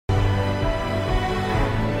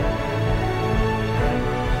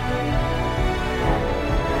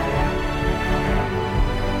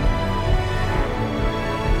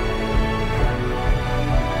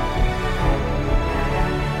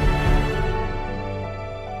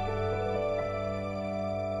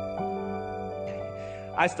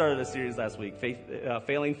I started a series last week,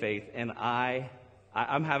 Failing Faith, and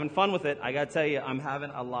I'm having fun with it. I got to tell you, I'm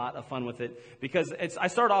having a lot of fun with it because I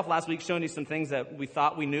started off last week showing you some things that we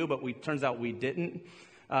thought we knew, but turns out we didn't.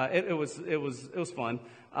 It was fun.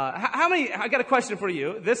 How many? I got a question for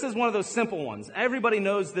you. This is one of those simple ones. Everybody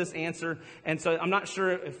knows this answer, and so I'm not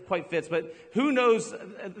sure if it quite fits. But who knows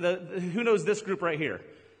this group right here?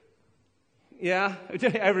 Yeah,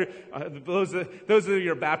 those of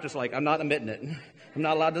your Baptists are like, I'm not admitting it. I'm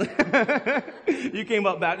not allowed to. You came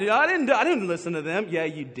up Baptist. I didn't listen to them. Yeah,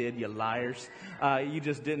 you did, you liars. You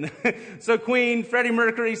just didn't. So Queen, Freddie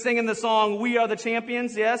Mercury singing the song, "We Are the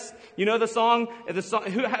Champions." Yes, you know the song.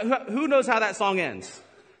 Who knows how that song ends?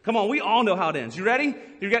 Come on, we all know how it ends. You ready?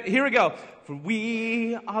 Here we go. For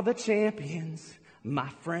we are the champions, my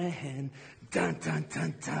friend. Dun, dun,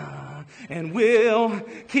 dun, dun. And we'll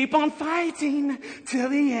keep on fighting till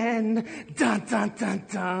the end. Dun, dun, dun,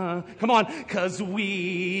 dun. Come on, 'cause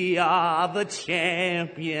we are the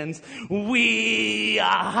champions. We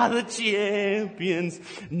are the champions.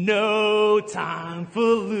 No time for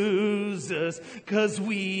losers, 'cause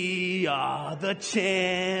we are the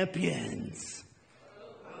champions.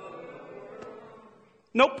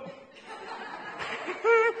 Nope.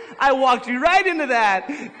 I walked you right into that.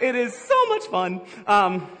 It is so much fun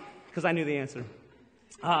because I knew the answer.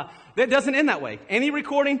 That doesn't end that way. Any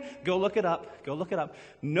recording, go look it up. Go look it up.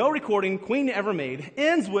 No recording Queen ever made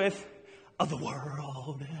ends with "of the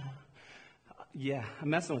world." Yeah,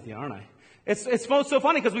 I'm messing with you, aren't I? It's so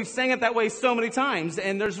funny because we've sang it that way so many times,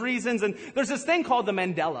 and there's reasons, and there's this thing called the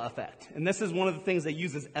Mandela effect, and this is one of the things they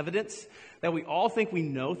use as evidence that we all think we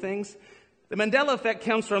know things. The Mandela effect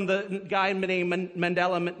comes from the guy named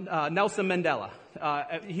Nelson Mandela.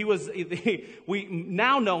 We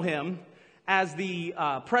now know him as the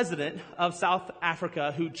president of South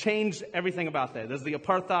Africa who changed everything about that. There's the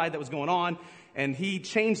apartheid that was going on, and he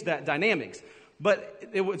changed that dynamics. But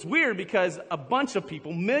it was weird because a bunch of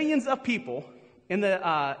people, millions of people, in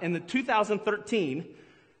the 2013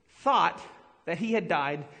 thought that he had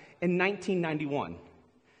died in 1991.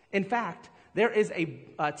 In fact, there is a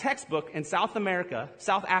textbook in South Africa,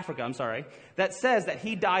 that says that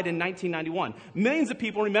he died in 1991. Millions of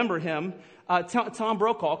people remember him, Tom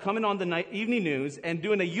Brokaw, coming on the evening news and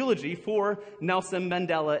doing a eulogy for Nelson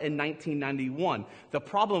Mandela in 1991. The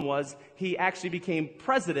problem was he actually became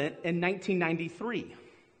president in 1993.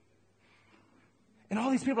 And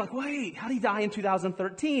all these people are like, wait, how did he die in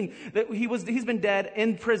 2013? He's been dead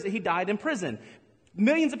in prison. He died in prison.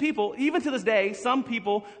 Millions of people, even to this day, some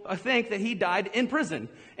people think that he died in prison.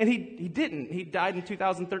 And he didn't. He died in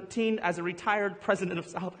 2013 as a retired president of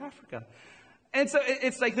South Africa. And so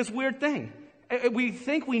it's like this weird thing. We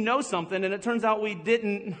think we know something, and it turns out we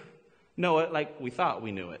didn't know it like we thought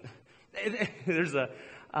we knew it. There's the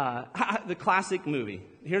classic movie.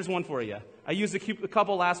 Here's one for you. I used a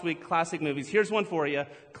couple last week, classic movies. Here's one for you.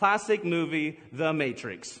 Classic movie, The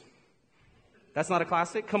Matrix. That's not a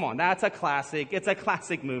classic? Come on, that's a classic. It's a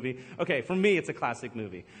classic movie. Okay, for me, it's a classic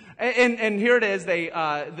movie. And here it is.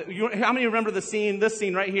 How many remember this scene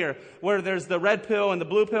right here, where there's the red pill and the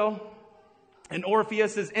blue pill? And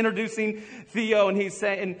Orpheus is introducing Theo, and he's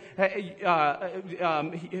saying,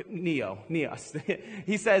 Neo.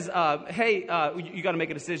 He says, hey, you got to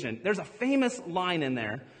make a decision. There's a famous line in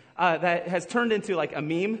there that has turned into like a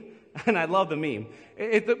meme, and I love the meme.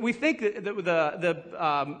 We think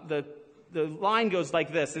that the line goes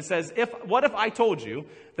like this. It says, what if I told you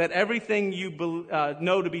that everything you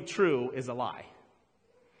know to be true is a lie?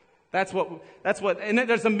 That's what, and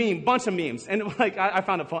there's a bunch of memes. And like, I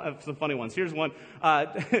found some funny ones. Here's one.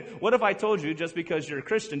 What if I told you just because you're a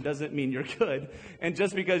Christian doesn't mean you're good? And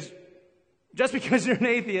just because you're an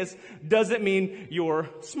atheist doesn't mean you're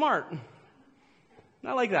smart.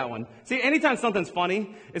 I like that one. See, anytime something's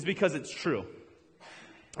funny, it's because it's true.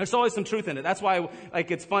 There's always some truth in it. That's why,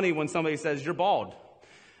 it's funny when somebody says, you're bald.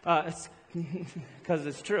 It's because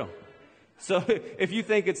it's true. So if you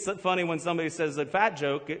think it's funny when somebody says a fat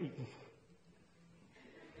joke,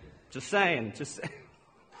 just saying.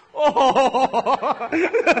 Oh,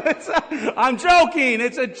 I'm joking.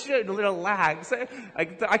 It's a little lag.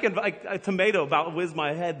 A tomato about whizzed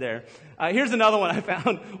my head there. Here's another one I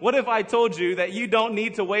found. What if I told you that you don't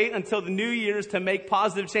need to wait until the New Year's to make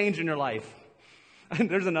positive change in your life? And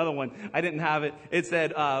there's another one. I didn't have it. It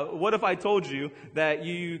said, what if I told you that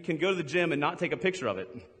you can go to the gym and not take a picture of it?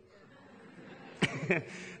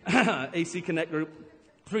 AC Connect Group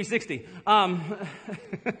 360.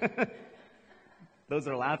 Those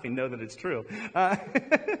that are laughing know that it's true. But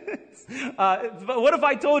what if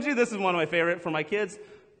I told you, this is one of my favorite for my kids,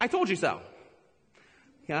 I told you so.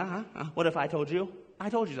 Yeah, what if I told you? I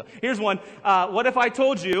told you so. Here's one. What if I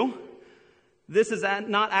told you this is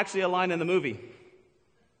not actually a line in the movie?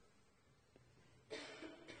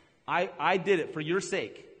 I did it for your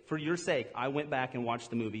sake. For your sake, I went back and watched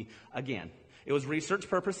the movie again. It was research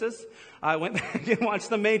purposes. I went back and watched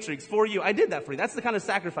The Matrix for you. I did that for you. That's the kind of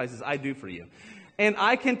sacrifices I do for you. And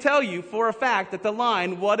I can tell you for a fact that the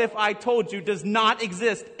line, what if I told you, does not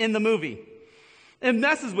exist in the movie. It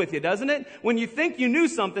messes with you, doesn't it? When you think you knew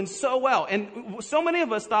something so well. And so many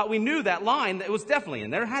of us thought we knew that line. That it was definitely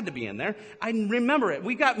in there. It had to be in there. I remember it.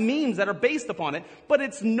 We got memes that are based upon it. But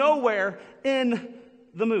it's nowhere in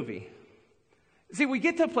the movie. See, we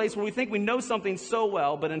get to a place where we think we know something so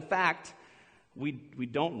well, but in fact, we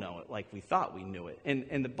don't know it like we thought we knew it.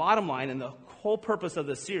 And the bottom line and the whole purpose of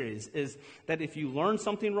this series is that if you learn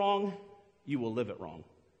something wrong, you will live it wrong.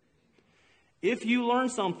 If you learn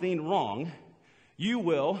something wrong, you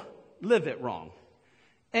will live it wrong.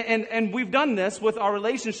 And we've done this with our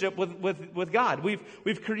relationship with God.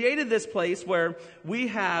 We've created this place where we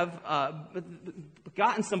have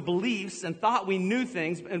gotten some beliefs and thought we knew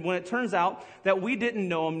things, and when it turns out that we didn't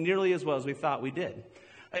know them nearly as well as we thought we did.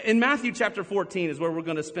 In Matthew chapter 14 is where we're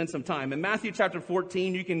going to spend some time. In Matthew chapter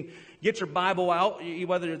 14, you can get your Bible out,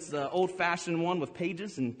 whether it's the old-fashioned one with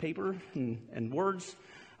pages and paper and words.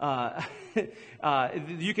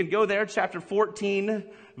 You can go there, chapter 14,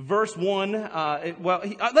 verse 1.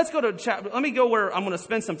 Let's go to chapter. Let me go where I'm going to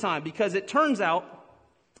spend some time, because it turns out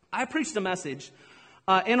I preached a message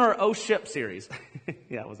in our Oh Ship series.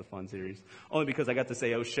 Yeah, it was a fun series. Only because I got to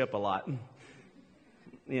say Oh Ship a lot.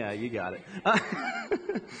 Yeah, you got it.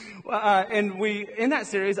 And in that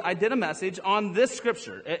series, I did a message on this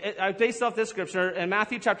scripture. I based off this scripture in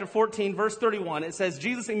Matthew chapter 14, verse 31. It says,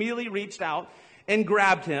 Jesus immediately reached out and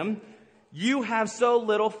grabbed him. You have so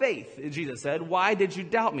little faith, Jesus said. Why did you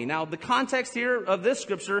doubt me? Now, the context here of this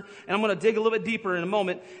scripture, and I'm going to dig a little bit deeper in a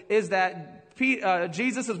moment, is that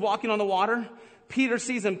Jesus is walking on the water. Peter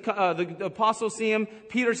sees him, the apostles see him.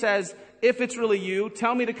 Peter says, if it's really you,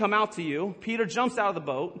 tell me to come out to you. Peter jumps out of the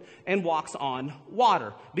boat and walks on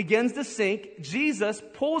water, begins to sink. Jesus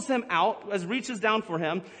pulls him out, reaches down for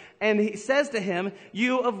him, and he says to him,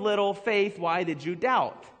 you of little faith, why did you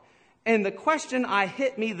doubt? And the question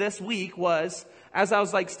hit me this week was, as I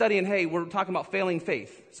was studying, hey, we're talking about failing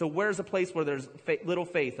faith. So where's a place where there's little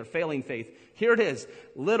faith or failing faith? Here it is,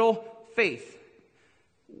 little faith.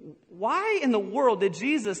 Why in the world did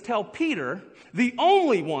Jesus tell Peter, the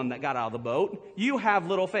only one that got out of the boat, you have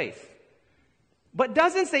little faith? But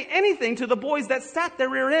doesn't say anything to the boys that sat their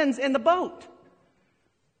rear ends in the boat.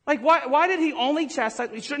 Why did he only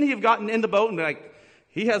chastise? Shouldn't he have gotten in the boat and be like,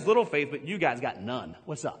 he has little faith, but you guys got none.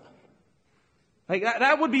 What's up?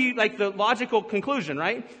 That would be the logical conclusion,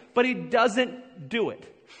 right? But he doesn't do it.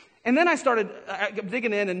 And then I started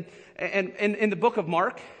digging in, and in the book of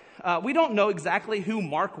Mark, we don't know exactly who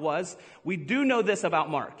Mark was. We do know this about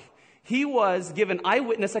Mark. He was given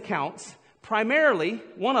eyewitness accounts, primarily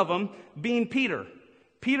one of them being Peter.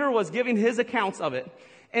 Peter was giving his accounts of it.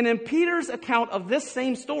 And in Peter's account of this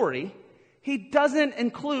same story, he doesn't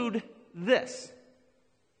include this.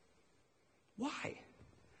 Why?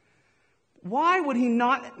 Why would he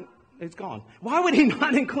not, it's gone. Why would he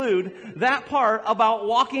not include that part about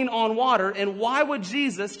walking on water, and why would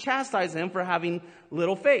Jesus chastise him for having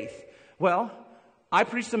little faith? Well, I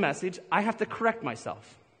preached a message. I have to correct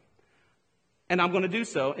myself. And I'm going to do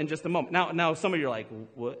so in just a moment. Now some of you are like,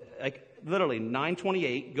 what? Literally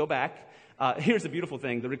 9:28, go back. Here's the beautiful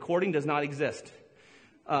thing. The recording does not exist.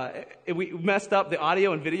 We messed up the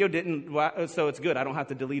audio and video so it's good. I don't have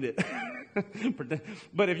to delete it.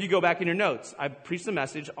 But if you go back in your notes, I preached a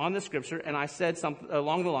message on the scripture, and I said something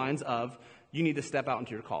along the lines of, you need to step out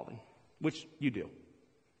into your calling, which you do.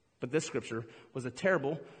 But this scripture was a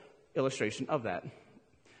terrible illustration of that.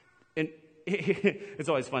 And it's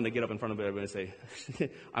always fun to get up in front of everybody and say,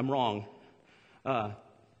 I'm wrong. But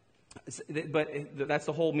that's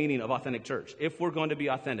the whole meaning of authentic church. If we're going to be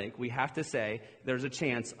authentic, we have to say, there's a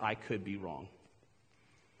chance I could be wrong.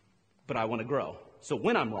 But I want to grow. So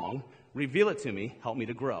when I'm wrong, reveal it to me, help me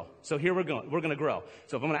to grow. So here we're going to grow.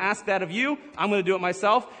 So if I'm going to ask that of you, I'm going to do it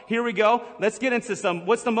myself. Here we go. Let's get into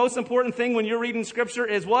what's the most important thing when you're reading scripture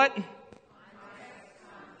is what?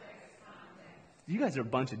 You guys are a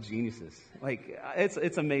bunch of geniuses. Like,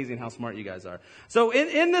 it's amazing how smart you guys are. So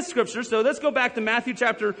in this scripture, so let's go back to Matthew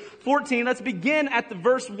chapter 14. Let's begin at the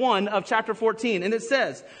verse 1 of chapter 14. And it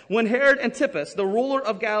says, when Herod Antipas, the ruler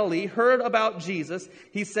of Galilee, heard about Jesus,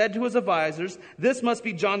 he said to his advisors, this must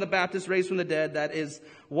be John the Baptist raised from the dead. That is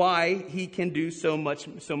why he can do so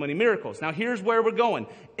many miracles. Now here's where we're going.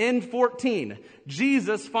 In 14,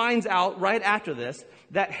 Jesus finds out right after this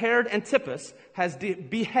that Herod Antipas has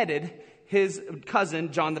beheaded his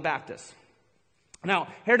cousin, John the Baptist. Now,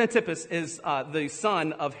 Herod Antipas is the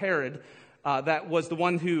son of Herod, that was the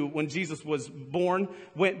one who, when Jesus was born,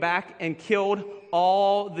 went back and killed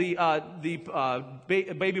all the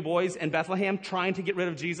baby boys in Bethlehem, trying to get rid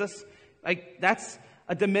of Jesus. Like, that's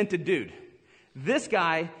a demented dude. This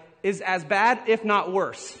guy is as bad, if not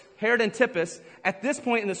worse. Herod Antipas, at this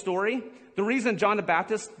point in the story, the reason John the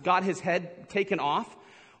Baptist got his head taken off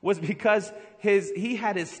was because he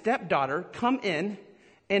had his stepdaughter come in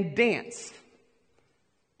and dance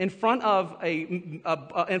in front of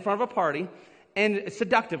a party, and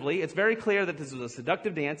seductively. It's very clear that this was a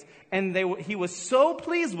seductive dance, and he was so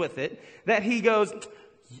pleased with it that he goes,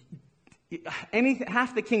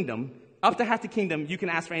 half the kingdom, up to half the kingdom, you can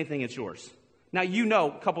ask for anything, it's yours. Now, you know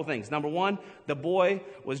a couple things. Number one, the boy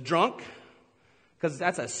was drunk, because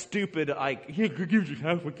that's a stupid, like, he could give you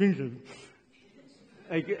half a kingdom.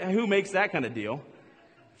 Like, who makes that kind of deal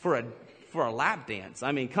for a lap dance?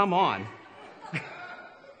 I mean, come on.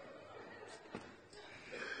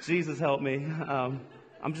 Jesus help me. I'm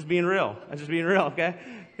just being real. Okay?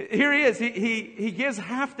 Here he is. He gives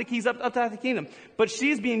half the keys up to half the kingdom. But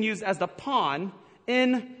she's being used as the pawn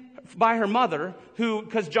by her mother,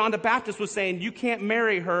 because John the Baptist was saying, you can't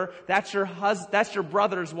marry her. That's your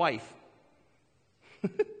brother's wife.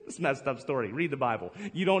 It's a messed up story. Read the Bible.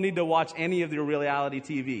 You don't need to watch any of your reality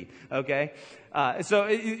TV. Okay? So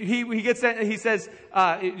he gets that. He says,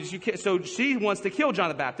 so she wants to kill John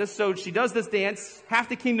the Baptist. So she does this dance. Half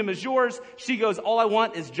the kingdom is yours. She goes, all I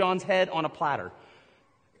want is John's head on a platter.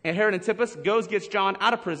 And Herod Antipas gets John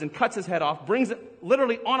out of prison, cuts his head off, brings it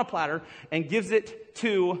literally on a platter, and gives it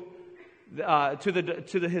to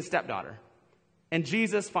his stepdaughter. And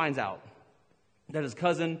Jesus finds out that his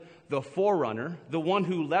cousin, the forerunner, the one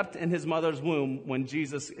who leapt in his mother's womb when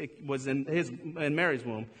Jesus was in Mary's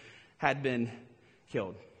womb, had been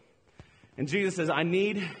killed. And Jesus says, I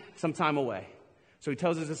need some time away. So he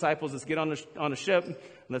tells his disciples, let's get on a ship,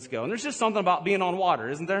 let's go. And there's just something about being on water,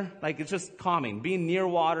 isn't there? Like, it's just calming. Being near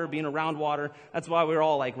water, being around water. That's why we're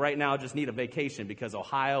all like, right now, just need a vacation, because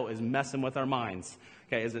Ohio is messing with our minds.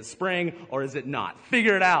 Okay, is it spring or is it not?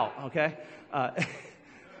 Figure it out, okay?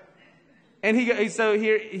 And he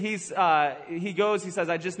goes, he says,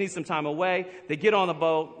 I just need some time away. They get on the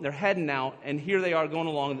boat, they're heading out, and here they are going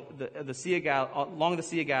along the Sea of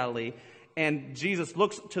Galilee. And Jesus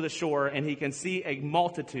looks to the shore, and he can see a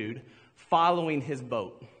multitude following his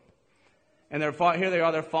boat. And here they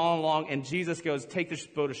are, they're following along, and Jesus goes, take this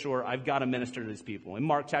boat ashore, I've got to minister to these people. In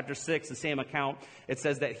Mark chapter 6, the same account, it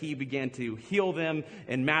says that he began to heal them.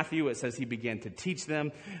 In Matthew, it says he began to teach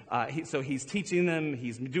them. So he's teaching them,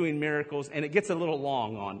 he's doing miracles, and it gets a little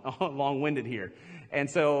long-winded here. And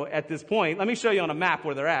so at this point, let me show you on a map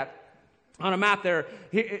where they're at. On a map there,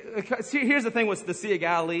 here's the thing with the Sea of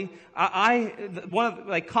Galilee.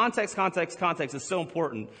 Context is so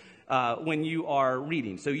important when you are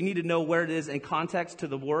reading. So you need to know where it is in context to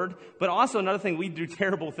the word. But also another thing we do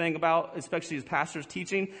terrible thing about, especially as pastors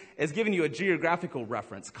teaching, is giving you a geographical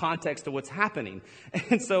reference, context to what's happening.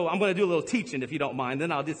 And so I'm going to do a little teaching, if you don't mind.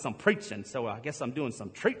 Then I'll do some preaching. So I guess I'm doing some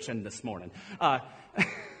preaching this morning.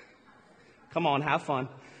 Come on, have fun.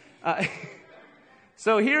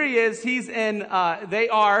 So here he is, here's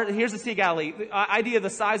the Sea of Galilee. The idea of the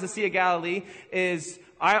size of the Sea of Galilee is,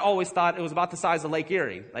 I always thought it was about the size of Lake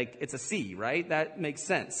Erie. Like, it's a sea, right? That makes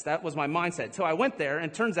sense. That was my mindset. So I went there,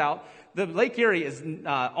 and it turns out the Lake Erie is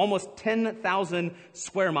almost 10,000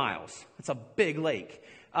 square miles. It's a big lake.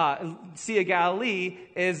 Sea of Galilee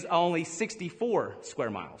is only 64 square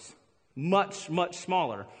miles. Much, much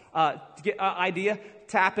smaller. To get an idea,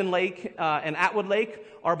 Tappan Lake and Atwood Lake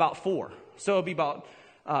are about 4. So it'll be about,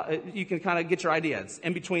 you can kind of get your idea. It's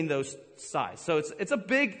in between those sides. So it's a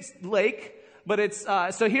big lake, but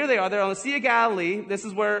so here they are. They're on the Sea of Galilee. This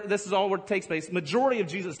is all where it takes place. Majority of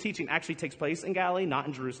Jesus' teaching actually takes place in Galilee, not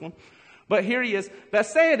in Jerusalem. But here he is.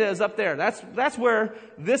 Bethsaida is up there. That's where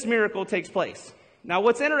this miracle takes place. Now,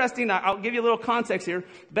 what's interesting, I'll give you a little context here.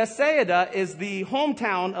 Bethsaida is the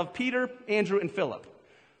hometown of Peter, Andrew, and Philip.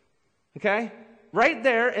 Okay? right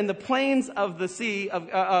there in the plains of the sea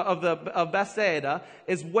of Bethsaida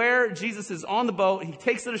is where Jesus is on the boat. He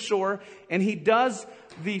takes it ashore and he does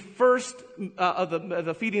the first of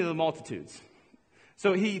the feeding of the multitudes.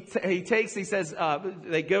 So he says,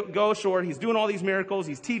 they go ashore. He's doing all these miracles.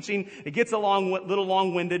 He's teaching. It gets a little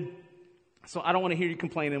long-winded. So I don't want to hear you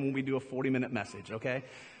complaining when we do a 40-minute message, okay?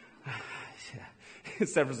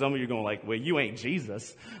 Except for some of you going like, well, you ain't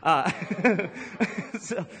Jesus.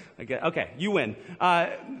 Okay, you win.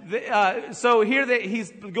 So here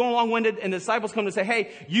he's going long-winded, and the disciples come to say,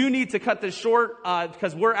 hey, you need to cut this short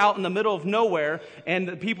because we're out in the middle of nowhere, and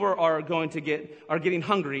the people are getting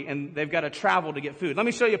hungry, and they've got to travel to get food. Let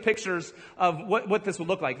me show you pictures of what this would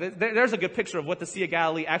look like. There's a good picture of what the Sea of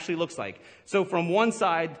Galilee actually looks like. So from one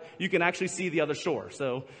side, you can actually see the other shore.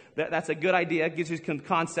 So that's a good idea. It gives you a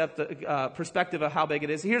concept, perspective of how big it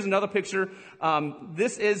is. Here's another picture.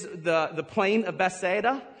 This is the plain of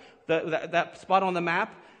Bethsaida, that spot on the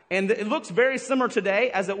map. And it looks very similar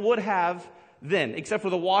today as it would have then, except for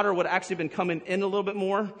the water would actually been coming in a little bit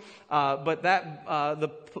more. But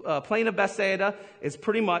the plain of Bethsaida is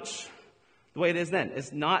pretty much the way it is then.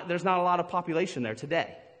 There's not a lot of population there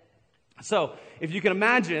today. So, if you can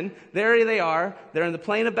imagine, there they are. They're in the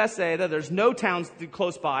plain of Bethsaida. There's no towns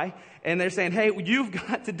close by. And they're saying, hey, you've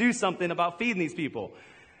got to do something about feeding these people.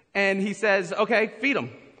 And he says, okay, feed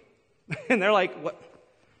them. And they're like, what?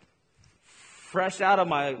 Fresh out of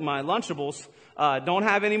my Lunchables. Don't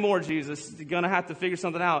have any more, Jesus. You're going to have to figure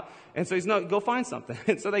something out. And so he's, no, go find something.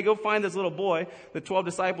 And so they go find this little boy. The 12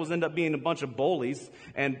 disciples end up being a bunch of bullies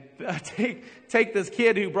and take this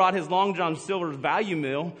kid who brought his Long John Silver's value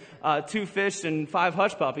meal, 2 fish and 5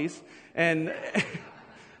 hush puppies. And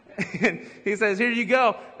he says, here you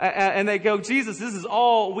go. And they go, Jesus, this is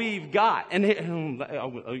all we've got. And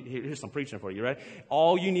here's some preaching for you, right?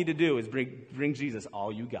 All you need to do is bring Jesus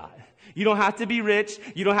all you got. You don't have to be rich.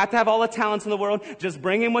 You don't have to have all the talents in the world. Just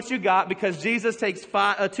bring him what you got, because Jesus takes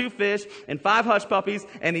 2 fish and 5 hush puppies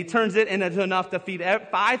and he turns it into enough to feed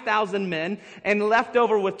 5,000 men and left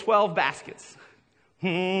over with 12 baskets.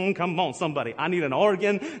 Come on, somebody. I need an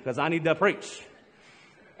organ because I need to preach.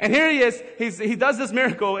 And here he is. He does this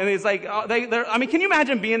miracle, and he's like, can you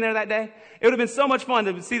imagine being there that day? It would have been so much fun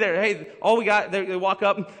to see there. Hey, all we got. They walk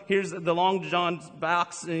up. Here's the Long John's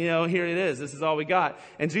box, and here it is. This is all we got.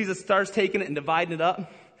 And Jesus starts taking it and dividing it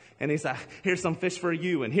up. And he's like, here's some fish for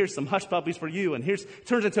you, and here's some hush puppies for you, and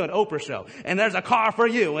turns into an Oprah show. And there's a car for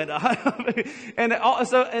you, and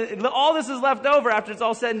all this is left over after it's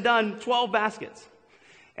all said and done. 12 baskets.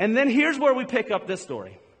 And then here's where we pick up this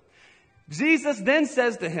story. Jesus then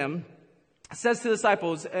says to the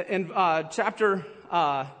disciples in chapter,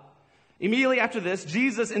 immediately after this,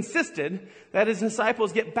 Jesus insisted that his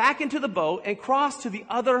disciples get back into the boat and cross to the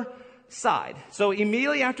other side. So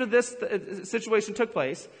immediately after this situation took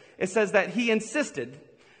place, it says that he insisted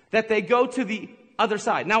that they go to the other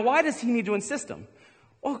side. Now, why does he need to insist them?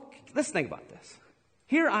 Well, let's think about this.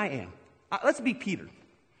 Here I am. Let's be Peter.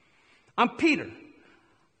 I'm Peter.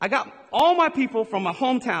 I got all my people from my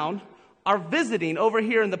hometown are visiting over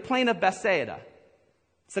here in the plain of Bethsaida.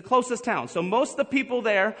 It's the closest town. So most of the people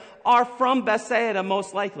there are from Bethsaida,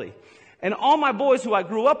 most likely. And all my boys who I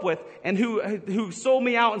grew up with and who sold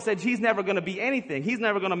me out and said, he's never going to be anything. He's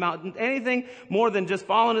never going to amount anything more than just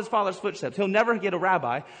following his father's footsteps. He'll never get a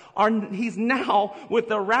rabbi. He's now with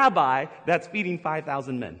the rabbi that's feeding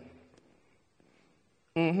 5,000 men.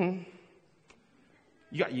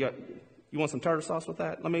 You want some tartar sauce with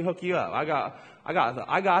that? Let me hook you up. I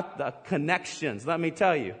got the connections, let me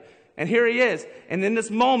tell you. And here he is. And in this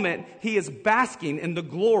moment, he is basking in the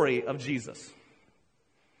glory of Jesus.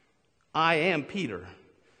 I am Peter,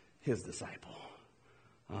 his disciple.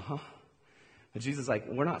 But Jesus is like,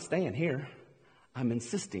 we're not staying here. I'm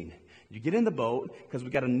insisting. You get in the boat because we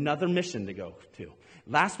got another mission to go to.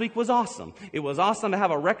 Last week was awesome. It was awesome to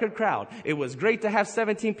have a record crowd. It was great to have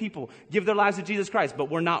 17 people give their lives to Jesus Christ. But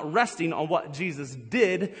we're not resting on what Jesus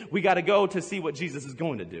did. We got to go to see what Jesus is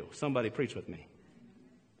going to do. Somebody preach with me.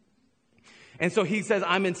 And so he says,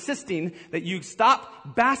 I'm insisting that you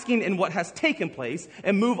stop basking in what has taken place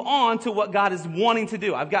and move on to what God is wanting to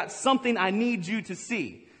do. I've got something I need you to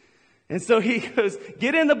see. And so he goes,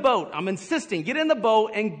 get in the boat. I'm insisting, get in the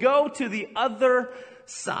boat and go to the other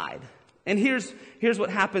side. And here's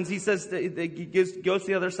what happens. He says he goes to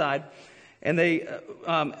the other side, and they,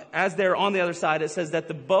 as they're on the other side, it says that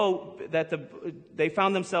they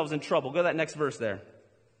found themselves in trouble. Go to that next verse there.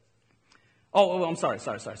 Oh, I'm sorry.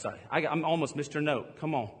 I almost missed your note.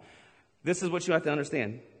 Come on. This is what you have to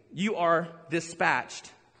understand. You are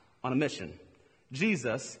dispatched on a mission.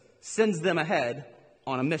 Jesus sends them ahead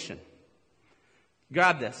on a mission.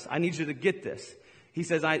 Grab this. I need you to get this. He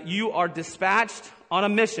says, you are dispatched on a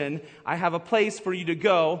mission. I have a place for you to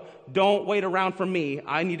go. Don't wait around for me.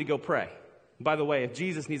 I need to go pray. By the way, if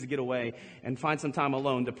Jesus needs to get away and find some time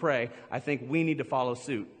alone to pray, I think we need to follow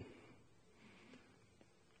suit.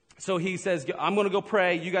 So he says, I'm going to go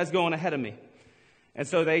pray. You guys go on ahead of me. And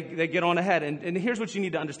so they get on ahead. And here's what you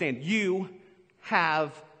need to understand. You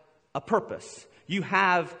have a purpose. You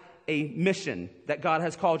have a mission that God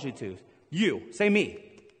has called you to. You. Say me.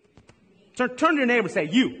 Turn to your neighbor and say,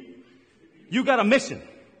 you. You got a mission.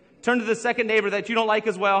 Turn to the second neighbor that you don't like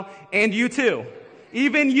as well, and you too.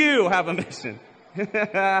 Even you have a mission.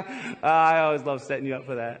 I always love setting you up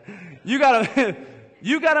for that. You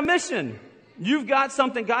got a mission. You've got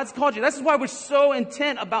something God's called you. This is why we're so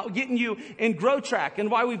intent about getting you in Grow Track, and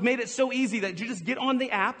why we've made it so easy that you just get on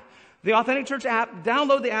the app, the Authentic Church app,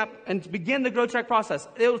 download the app, and begin the Grow Track process.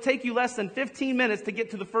 It'll take you less than 15 minutes to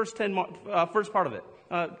get to the first part of it.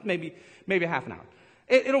 Maybe half an hour.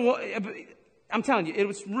 I'm telling you, it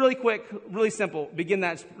was really quick, really simple. Begin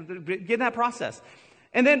that process.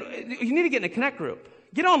 And then you need to get in a Connect group.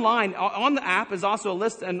 Get online. On the app is also a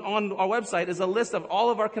list, and on our website is a list of all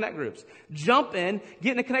of our Connect groups. Jump in,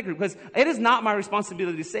 get in a Connect group, because it is not my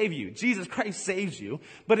responsibility to save you. Jesus Christ saves you,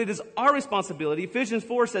 but it is our responsibility. Ephesians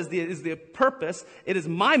 4 says it is the purpose. It is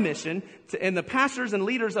my mission, and the pastors and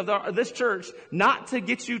leaders of this church, not to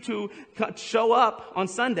get you to show up on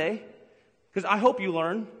Sunday, because I hope you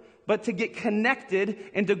learn, but to get connected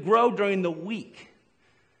and to grow during the week.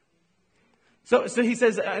 So he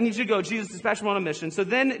says, I need you to go. Jesus dispatched him on a mission. So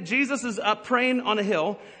then Jesus is up praying on a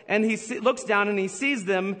hill, and he looks down and he sees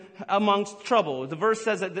them amongst trouble. The verse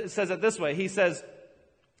says it this way. He says,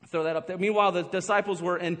 throw that up there. Meanwhile, the disciples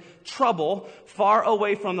were in trouble far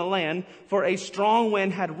away from the land, for a strong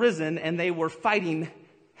wind had risen and they were fighting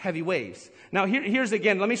heavy waves. Now here's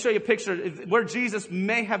again, let me show you a picture where Jesus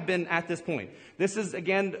may have been at this point. This is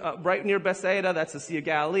again right near Bethsaida. That's the Sea of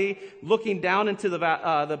Galilee. Looking down into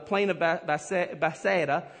the plain of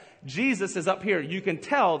Bethsaida, Jesus is up here. You can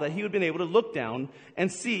tell that he would have been able to look down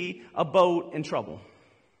and see a boat in trouble.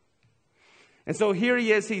 And so here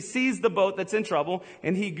he is. He sees the boat that's in trouble,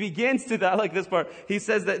 and he begins to, I like this part. He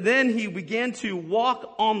says that then he began to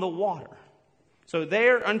walk on the water. So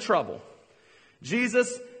they're in trouble.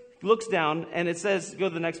 Jesus looks down, and it says, go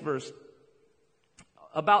to the next verse.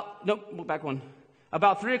 About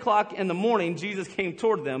 3 o'clock in the morning, Jesus came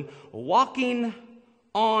toward them, walking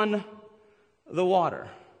on the water.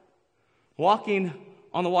 Walking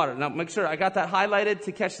on the water. Now, make sure I got that highlighted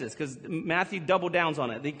to catch this, because Matthew double downs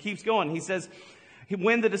on it. He keeps going. He says,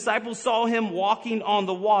 when the disciples saw him walking on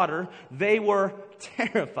the water, they were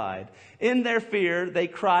terrified. In their fear, they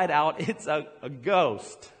cried out, it's a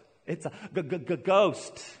ghost. It's a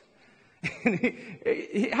ghost.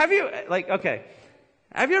 Have you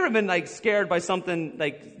ever been scared by something,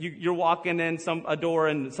 you're walking in a door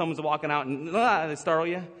and someone's walking out and they startle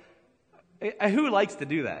you? Who likes to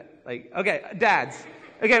do that? Dads.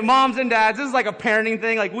 Okay, moms and dads, this is like a parenting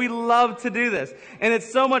thing. We love to do this. And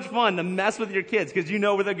it's so much fun to mess with your kids because you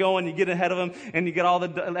know where they're going, you get ahead of them, and you get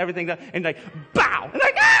everything done, and bow! And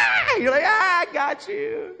ah! You're I got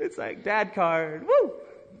you. It's like dad card. Woo!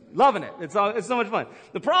 Loving it. It's so much fun.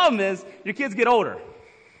 The problem is your kids get older.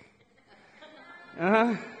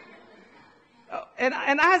 And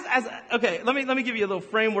let me give you a little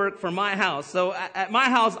framework for my house. So at my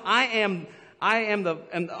house, I'm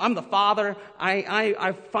the father.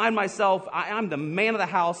 I find myself, I'm the man of the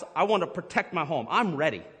house. I want to protect my home. I'm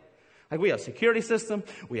ready. We have a security system.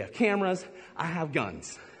 We have cameras. I have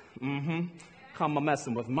guns. Come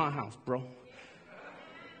messing with my house, bro.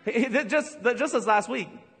 Just as last week,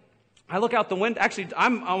 I look out the window. Actually,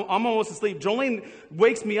 I'm almost asleep. Jolene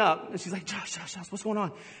wakes me up, and she's like, Josh, what's going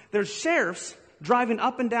on? There's sheriffs driving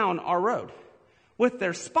up and down our road with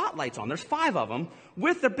their spotlights on. There's 5 of them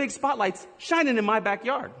with their big spotlights shining in my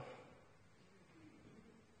backyard.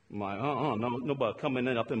 I'm like, nobody coming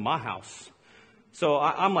in up in my house. So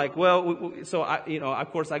I'm like,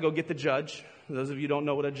 of course, I go get the judge. Those of you who don't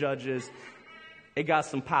know what a judge is, it got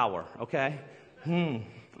some power, okay?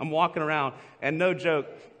 I'm walking around, and no joke,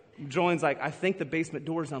 Joan's like, I think the basement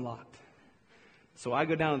door's unlocked. So I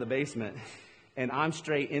go down to the basement, and I'm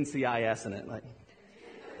straight NCIS in it.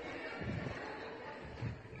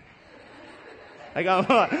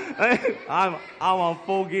 I'm on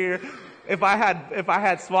full gear. If I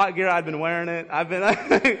had SWAT gear, I'd been wearing it.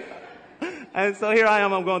 And so here I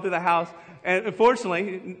am. I'm going through the house, and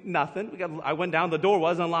unfortunately, nothing. I went down. The door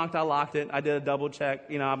was unlocked. I locked it. I did a double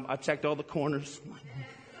check. I checked all the corners.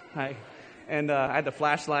 And I had the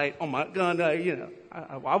flashlight on my gun.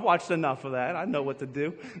 I watched enough of that. I know what to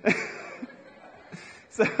do.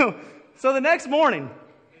 So the next morning,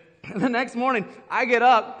 I get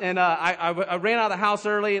up and I ran out of the house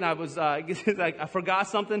early, and I was I forgot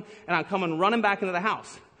something, and I'm coming running back into the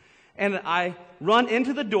house, and I run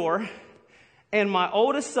into the door, and my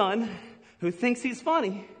oldest son, who thinks he's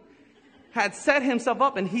funny, had set himself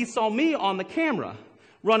up, and he saw me on the camera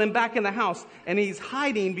running back in the house, and he's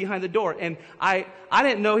hiding behind the door, and I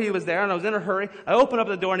didn't know he was there, and I was in a hurry. I opened up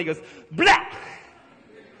the door, and he goes, blah!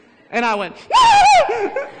 And I went,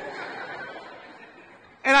 ah!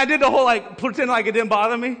 And I did the whole, pretend like it didn't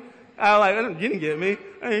bother me. I was like, you didn't get me.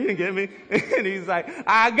 You didn't get me. And he's like,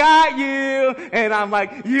 I got you. And I'm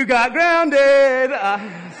like, you got grounded.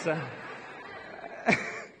 So, what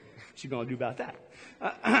you gonna do about that?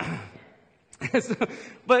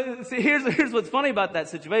 But see, here's what's funny about that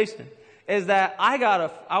situation is that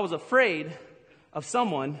I was afraid of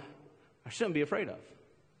someone I shouldn't be afraid of.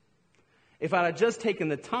 If I had just taken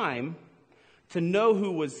the time to know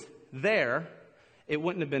who was there, it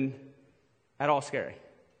wouldn't have been at all scary.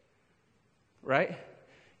 Right?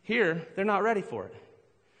 Here, they're not ready for it.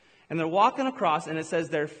 And they're walking across, and it says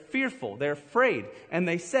they're fearful, they're afraid, and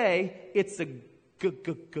they say it's a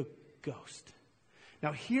ghost.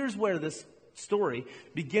 Now, here's where this story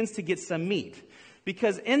begins to get some meat.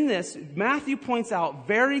 Because in this, Matthew points out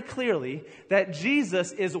very clearly that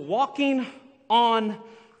Jesus is walking on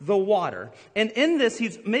the water. And in this,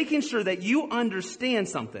 he's making sure that you understand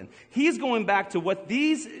something. He's going back to what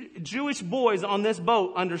these Jewish boys on this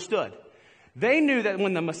boat understood. They knew that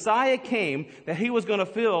when the Messiah came, that he was going to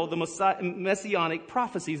fulfill the messianic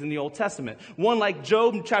prophecies in the Old Testament. One like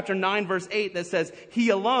Job chapter 9, verse 8 that says, he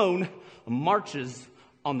alone marches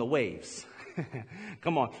on the waves.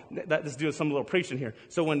 Come on, let's do some little preaching here.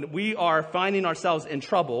 So when we are finding ourselves in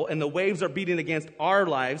trouble and the waves are beating against our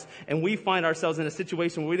lives and we find ourselves in a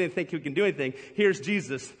situation where we didn't think we can do anything, here's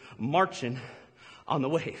Jesus marching on the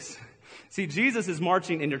waves. See, Jesus is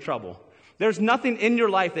marching in your trouble. There's nothing in your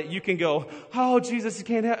life that you can go, oh, Jesus,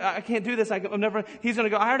 I can't do this. He's going to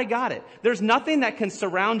go, I already got it. There's nothing that can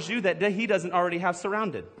surround you that he doesn't already have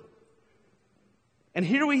surrounded. And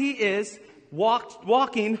here he is,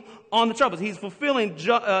 walking on the troubles. He's fulfilling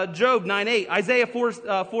Job 9:8. Isaiah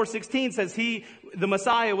 4:16 says the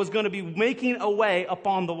Messiah was going to be making a way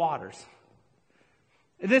upon the waters.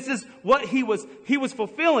 This is what he was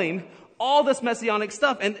fulfilling all this messianic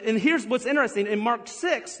stuff. And here's what's interesting. In Mark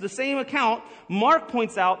 6, the same account, Mark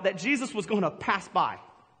points out that Jesus was going to pass by.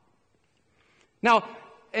 Now,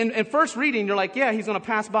 in first reading, you're like, yeah, he's going to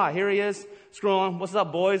pass by. Here he is, scrolling. What's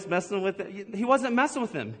up, boys? Messing with it. He wasn't messing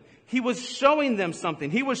with them. He was showing them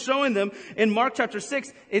something. He was showing them in Mark chapter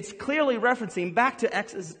 6, it's clearly referencing back to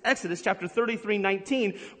Exodus chapter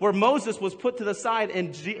 33:19, where Moses was put to the side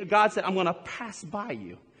and God said, I'm going to pass by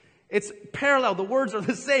you. It's parallel. The words are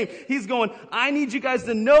the same. He's going, I need you guys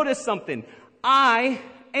to notice something. I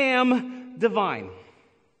am divine.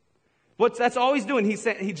 That's all he's doing.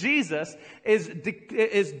 Jesus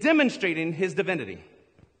is demonstrating his divinity.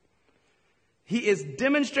 He is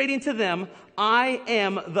demonstrating to them, I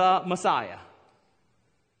am the Messiah.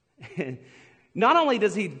 Not only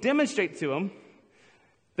does he demonstrate to them,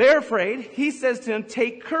 they're afraid. He says to them,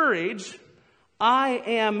 take courage. I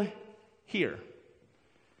am here.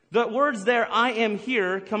 The words there, I am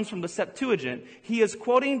here, comes from the Septuagint. He is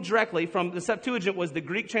quoting directly from the Septuagint was the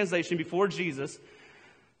Greek translation before Jesus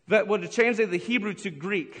that would have translated the Hebrew to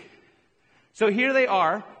Greek. So here they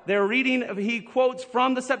are. They're reading. He quotes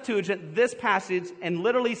from the Septuagint this passage and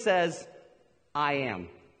literally says, I am.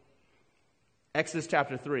 Exodus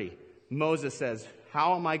chapter 3. Moses says,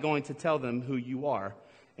 how am I going to tell them who you are?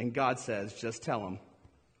 And God says, just tell them,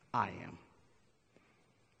 I am.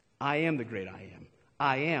 I am the great I am.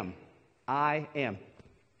 I am. I am.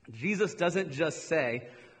 Jesus doesn't just say,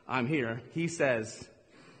 I'm here. He says,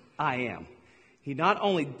 I am. He not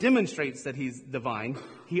only demonstrates that he's divine,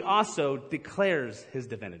 he also declares his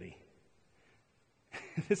divinity.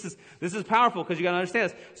 This is powerful because you got to understand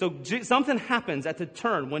this. So something happens at the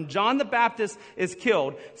turn. When John the Baptist is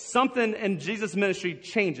killed, something in Jesus' ministry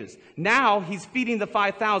changes. Now he's feeding the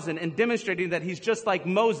 5,000 and demonstrating that he's just like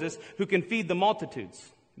Moses who can feed the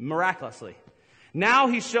multitudes miraculously. Now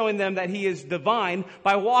he's showing them that he is divine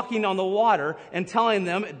by walking on the water and telling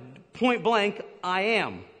them point blank, I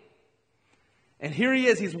am. And here he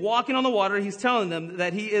is, he's walking on the water, he's telling them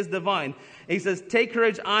that he is divine. And he says, take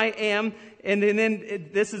courage, I am. And then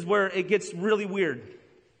this is where it gets really weird.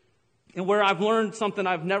 And where I've learned something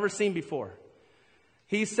I've never seen before.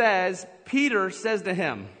 He says, Peter says to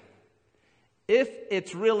him, if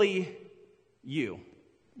it's really you.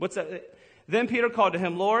 What's that? Then Peter called to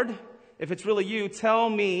him, Lord, if it's really you, tell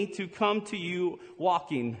me to come to you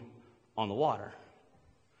walking on the water.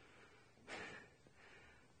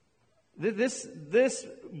 This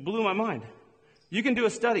blew my mind. You can do a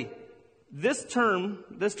study. This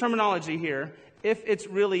terminology here, if it's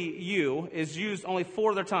really you, is used only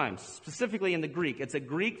 4 other times, specifically in the Greek. It's a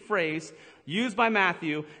Greek phrase used by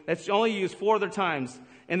Matthew that's only used 4 other times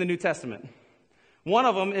in the New Testament. One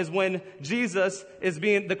of them is when Jesus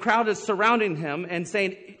the crowd is surrounding him and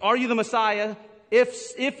saying, "Are you the Messiah?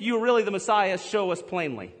 If you're really the Messiah, show us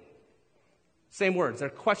plainly." Same words. They're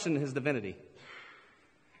questioning his divinity.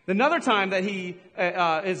 Another time that he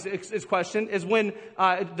is questioned is when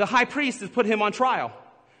the high priest has put him on trial.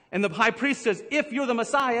 And the high priest says, "If you're the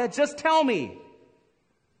Messiah, just tell me."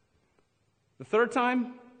 The third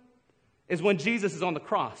time is when Jesus is on the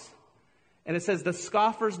cross. And it says, the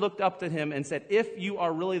scoffers looked up to him and said, "If you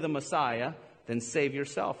are really the Messiah, then save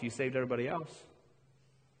yourself. You saved everybody else."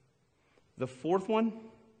 The fourth one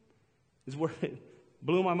is where it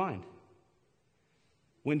blew my mind.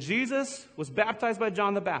 When Jesus was baptized by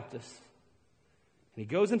John the Baptist, and he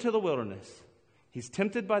goes into the wilderness, he's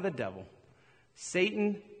tempted by the devil.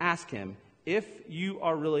 Satan asked him, "If you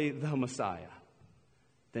are really the Messiah,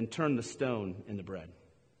 then turn the stone into bread.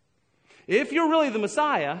 If you're really the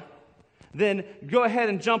Messiah, then go ahead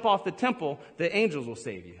and jump off the temple. The angels will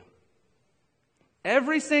save you."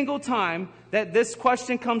 Every single time that this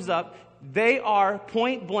question comes up, they are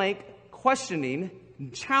point blank questioning,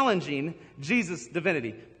 challenging Jesus'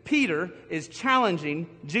 divinity. Peter is challenging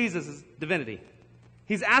Jesus' divinity.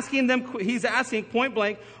 He's asking point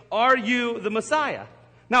blank, "Are you the Messiah?"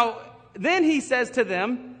 Now, then he says to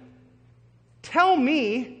them, "Tell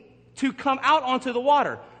me to come out onto the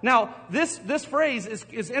water." Now, this phrase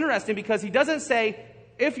is interesting because he doesn't say,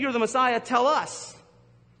 "If you're the Messiah, tell us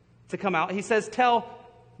to come out." He says, "Tell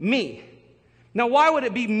me." Now, why would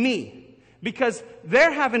it be me? Because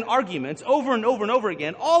they're having arguments over and over and over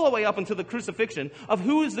again, all the way up until the crucifixion, of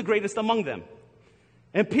who is the greatest among them.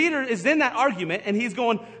 And Peter is in that argument, and he's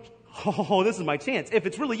going, "Oh, this is my chance. If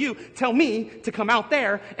it's really you, tell me to come out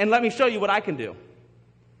there and let me show you what I can do."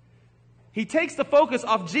 He takes the focus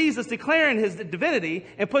off Jesus declaring his divinity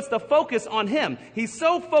and puts the focus on him. He's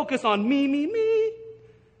so focused on me,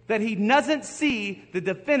 that he doesn't see the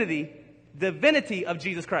divinity of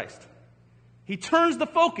Jesus Christ. He turns the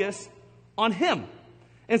focus on him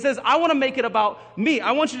and says, "I want to make it about me.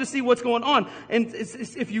 I want you to see what's going on." And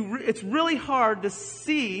it's really hard to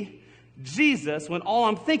see Jesus when all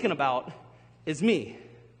I'm thinking about is me.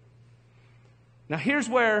 Now here's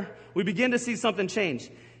where we begin to see something change.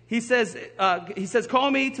 He says,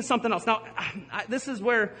 "Call me to something else." Now, this is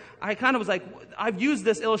where I kind of was like, I've used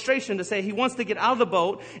this illustration to say he wants to get out of the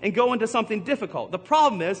boat and go into something difficult. The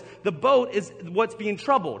problem is the boat is what's being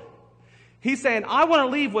troubled. He's saying, "I want to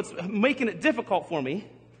leave what's making it difficult for me,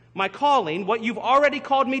 my calling, what you've already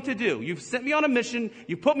called me to do. You've sent me on a mission.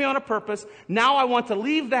 You've put me on a purpose. Now I want to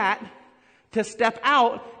leave that to step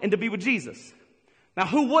out and to be with Jesus." Now,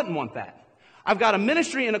 who wouldn't want that? I've got a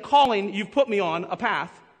ministry and a calling. You've put me on a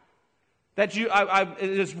path that it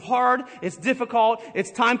is hard. It's difficult. It's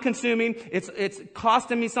time consuming. It's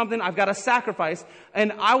costing me something. I've got to sacrifice.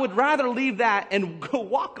 And I would rather leave that and go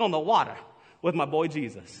walk on the water with my boy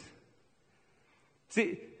Jesus.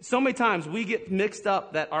 See, so many times we get mixed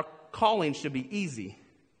up that our calling should be easy,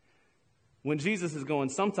 when Jesus is going,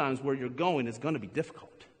 sometimes where you're going is going to be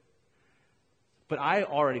difficult. But I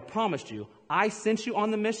already promised you, I sent you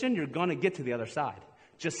on the mission, you're going to get to the other side.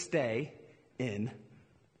 Just stay in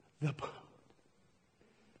the boat.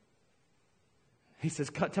 He says,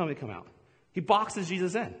 "Tell me to come out." He boxes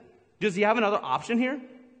Jesus in. Does he have another option here?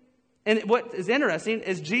 And what is interesting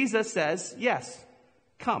is Jesus says, "Yes,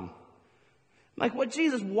 come." Like, what,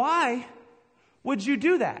 Jesus, why would you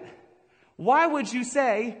do that? Why would you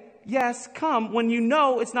say, "Yes, come," when you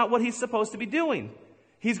know it's not what he's supposed to be doing?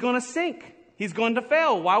 He's going to sink. He's going to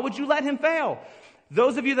fail. Why would you let him fail?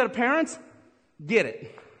 Those of you that are parents, get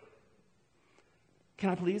it. Can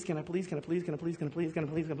I please? Can I please? Can I please? Can I please? Can I please? Can I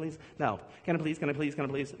please? Can I please? No. Can I please? Can I please? Can I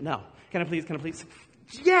please? No. Can I please? Can I please?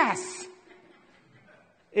 Yes!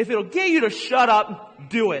 If it'll get you to shut up,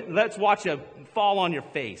 do it. Let's watch you fall on your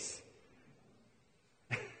face.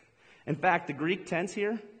 In fact, the Greek tense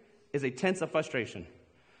here is a tense of frustration.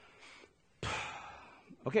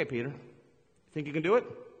 "Okay, Peter, think you can do it?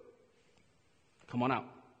 Come on out.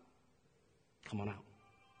 Come on out."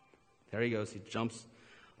 There he goes. He jumps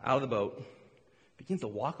out of the boat, begins to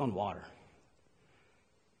walk on water.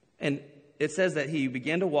 And it says that he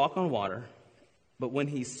began to walk on water, but when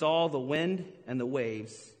he saw the wind and the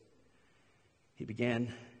waves, he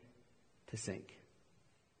began to sink.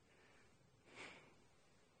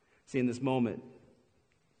 See, in this moment,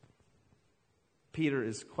 Peter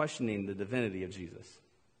is questioning the divinity of Jesus.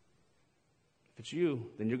 If it's you,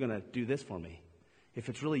 then you're going to do this for me. If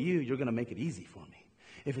it's really you, you're going to make it easy for me.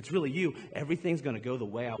 If it's really you, everything's going to go the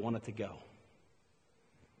way I want it to go.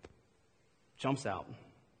 Jumps out,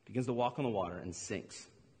 begins to walk on the water, and sinks.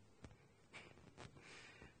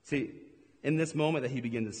 See, in this moment that he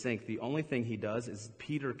begins to sink, the only thing he does is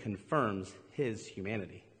Peter confirms his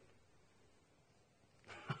humanity.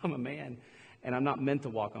 I'm a man, and I'm not meant to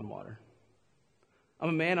walk on water. I'm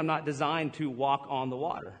a man, I'm not designed to walk on the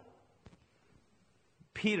water.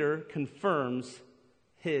 Peter confirms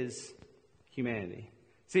his humanity.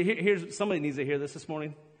 See, here's somebody needs to hear this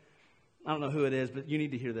morning. I don't know who it is, but you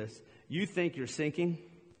need to hear this. You think you're sinking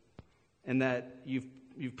and that you've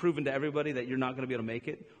proven to everybody that you're not going to be able to make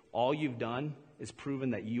it. All you've done is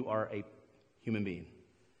proven that you are a human being.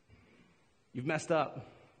 You've messed up.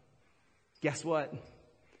 Guess what?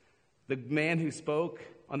 The man who spoke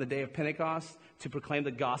on the day of Pentecost to proclaim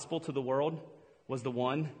the gospel to the world was the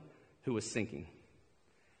one who was sinking.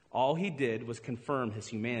 All he did was confirm his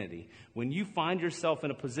humanity. When you find yourself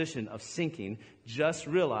in a position of sinking, just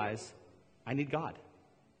realize, I need God.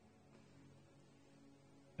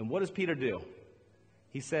 And what does Peter do?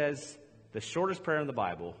 He says, the shortest prayer in the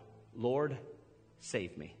Bible, Lord,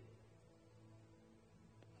 save me.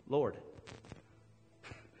 Lord,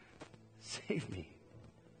 save me.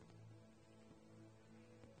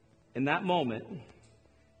 In that moment,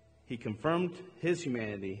 he confirmed his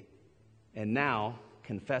humanity and now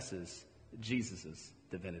confesses Jesus'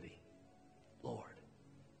 divinity. Lord,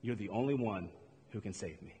 you're the only one who can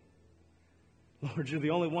save me. Lord, you're the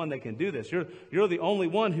only one that can do this. You're the only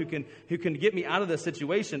one who can get me out of this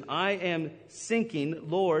situation. I am sinking.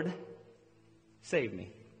 Lord, save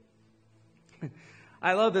me.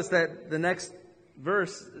 I love this, that the next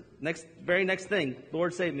verse, very next thing,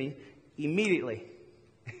 Lord, save me. Immediately,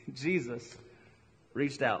 Jesus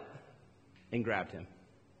reached out and grabbed him.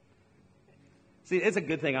 See, it's a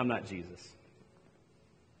good thing I'm not Jesus.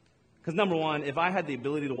 Because number one, if I had the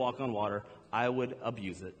ability to walk on water, I would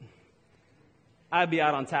abuse it. I'd be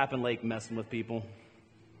out on Tappan Lake messing with people.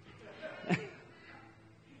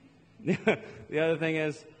 The other thing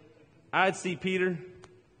is, I'd see Peter, and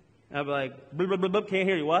I'd be like, blub, blub, blub, blub, can't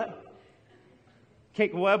hear you, what?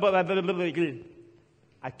 Can't, what?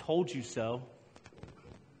 I told you so.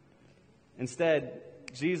 Instead,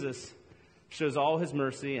 Jesus shows all his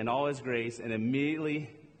mercy and all his grace and immediately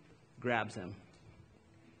grabs him.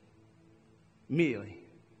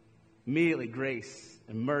 Immediately, grace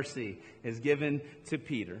and mercy is given to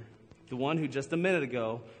Peter, the one who just a minute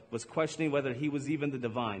ago was questioning whether he was even the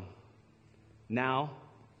divine. Now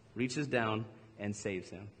reaches down and saves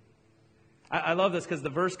him. I love this because the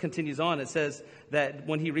verse continues on. It says that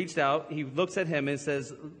when he reached out, he looks at him and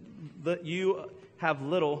says, you have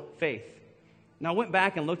little faith. Now I went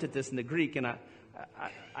back and looked at this in the Greek, and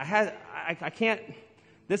I can't.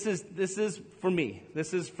 This is for me.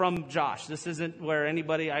 This is from Josh. This isn't where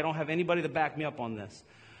I don't have anybody to back me up on this.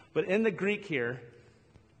 But in the Greek here,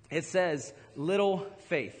 it says little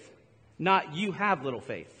faith. Not you have little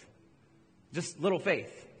faith. Just little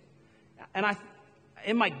faith. And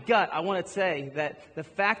in my gut, I want to say that the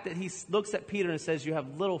fact that he looks at Peter and says you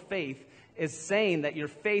have little faith is saying that your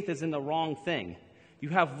faith is in the wrong thing. You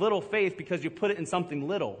have little faith because you put it in something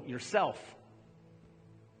little, yourself.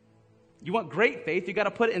 You want great faith, you got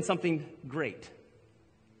to put it in something great.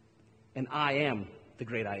 And I am the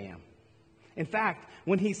great I am. In fact,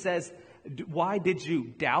 when he says, why did you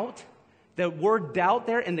doubt? The word doubt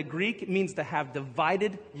there in the Greek means to have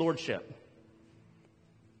divided lordship.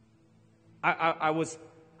 I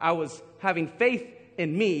was having faith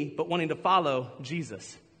in me, but wanting to follow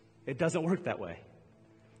Jesus. It doesn't work that way.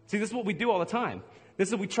 See, this is what we do all the time.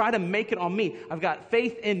 We try to make it on me. I've got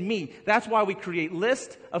faith in me. That's why we create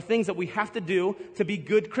lists of things that we have to do to be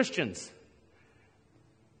good Christians.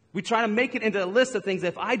 We try to make it into a list of things.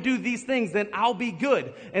 If I do these things, then I'll be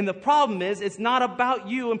good. And the problem is, it's not about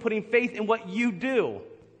you and putting faith in what you do.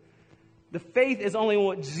 The faith is only in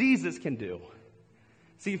what Jesus can do.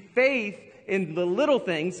 See, faith in the little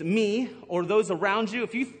things, me or those around you,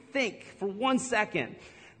 if you think for 1 second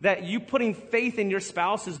that you putting faith in your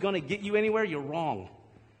spouse is going to get you anywhere, you're wrong.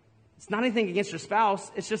 It's not anything against your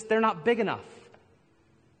spouse. It's just they're not big enough.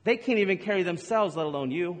 They can't even carry themselves, let alone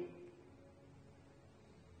you.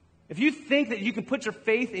 If you think that you can put your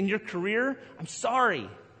faith in your career, I'm sorry.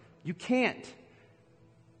 You can't.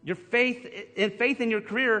 Your faith in your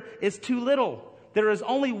career is too little. There is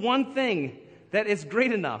only one thing that is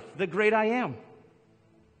great enough, the great I am.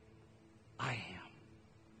 I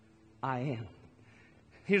am.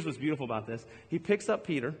 Here's what's beautiful about this. He picks up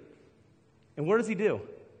Peter, and what does he do?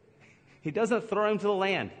 He doesn't throw him to the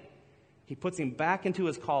land. He puts him back into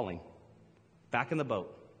his calling. back in the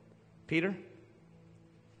boat. Peter,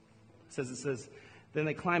 it says, then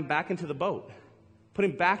they climbed back into the boat, put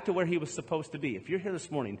him back to where he was supposed to be. If you're here this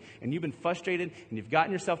morning and you've been frustrated and you've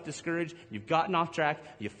gotten yourself discouraged, you've gotten off track,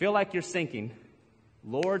 you feel like you're sinking,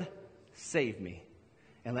 Lord, save me.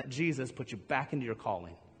 And let Jesus put you back into your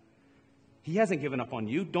calling. He hasn't given up on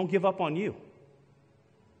you. Don't give up on you.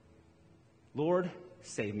 Lord,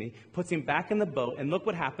 save me. Puts him back in the boat, and look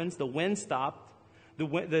what happens. The wind stopped.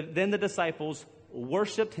 Then the disciples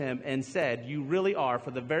worshiped him and said, you really are,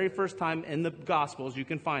 for the very first time in the Gospels, you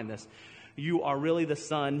can find this, you are really the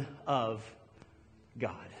Son of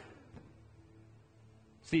God.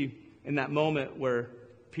 See, in that moment where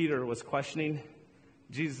Peter was questioning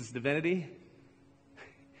Jesus' divinity,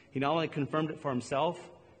 he not only confirmed it for himself,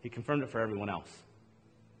 he confirmed it for everyone else.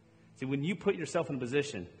 See, when you put yourself in a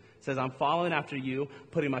position, says, I'm following after you,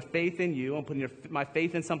 putting my faith in you, I'm putting my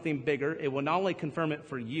faith in something bigger, it will not only confirm it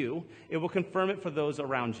for you, it will confirm it for those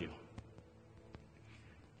around you.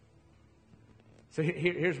 So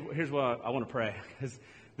here's what I want to pray. Because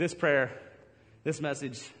this prayer, this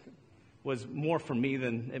message was more for me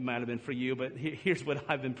than it might have been for you, but here's what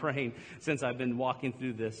I've been praying since I've been walking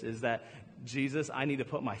through this, is that, Jesus, I need to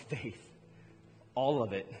put my faith, all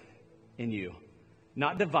of it, in you.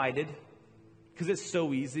 Not divided, because it's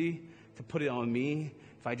so easy to put it on me.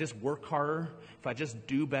 If I just work harder, if I just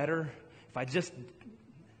do better, if I just...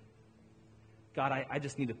 God, I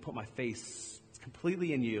just need to put my faith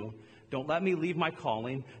completely in you. Don't let me leave my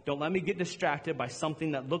calling. Don't let me get distracted by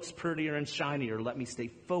something that looks prettier and shinier. Let me stay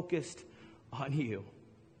focused on you.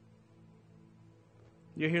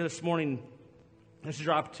 You're here this morning. This is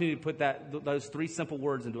your opportunity to put those three simple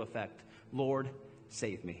words into effect. Lord,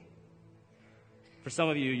 save me. For some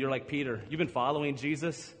of you, you're like Peter. You've been following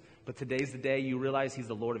Jesus, but today's the day you realize he's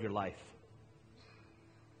the Lord of your life.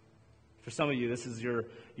 For some of you,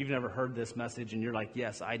 you've never heard this message, and you're like,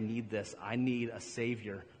 yes, I need this. I need a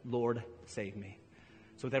Savior. Lord, save me.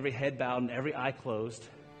 So with every head bowed and every eye closed,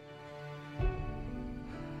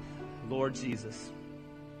 Lord Jesus,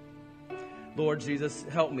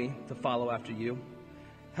 help me to follow after you.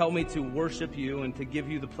 Help me to worship you and to give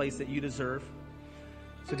you the place that you deserve.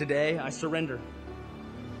 So today, I surrender.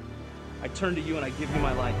 I turn to you and I give you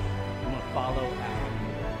my life. I want to follow after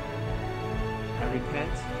you. I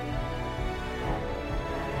repent.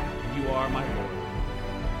 You are my Lord.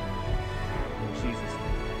 In Jesus' name.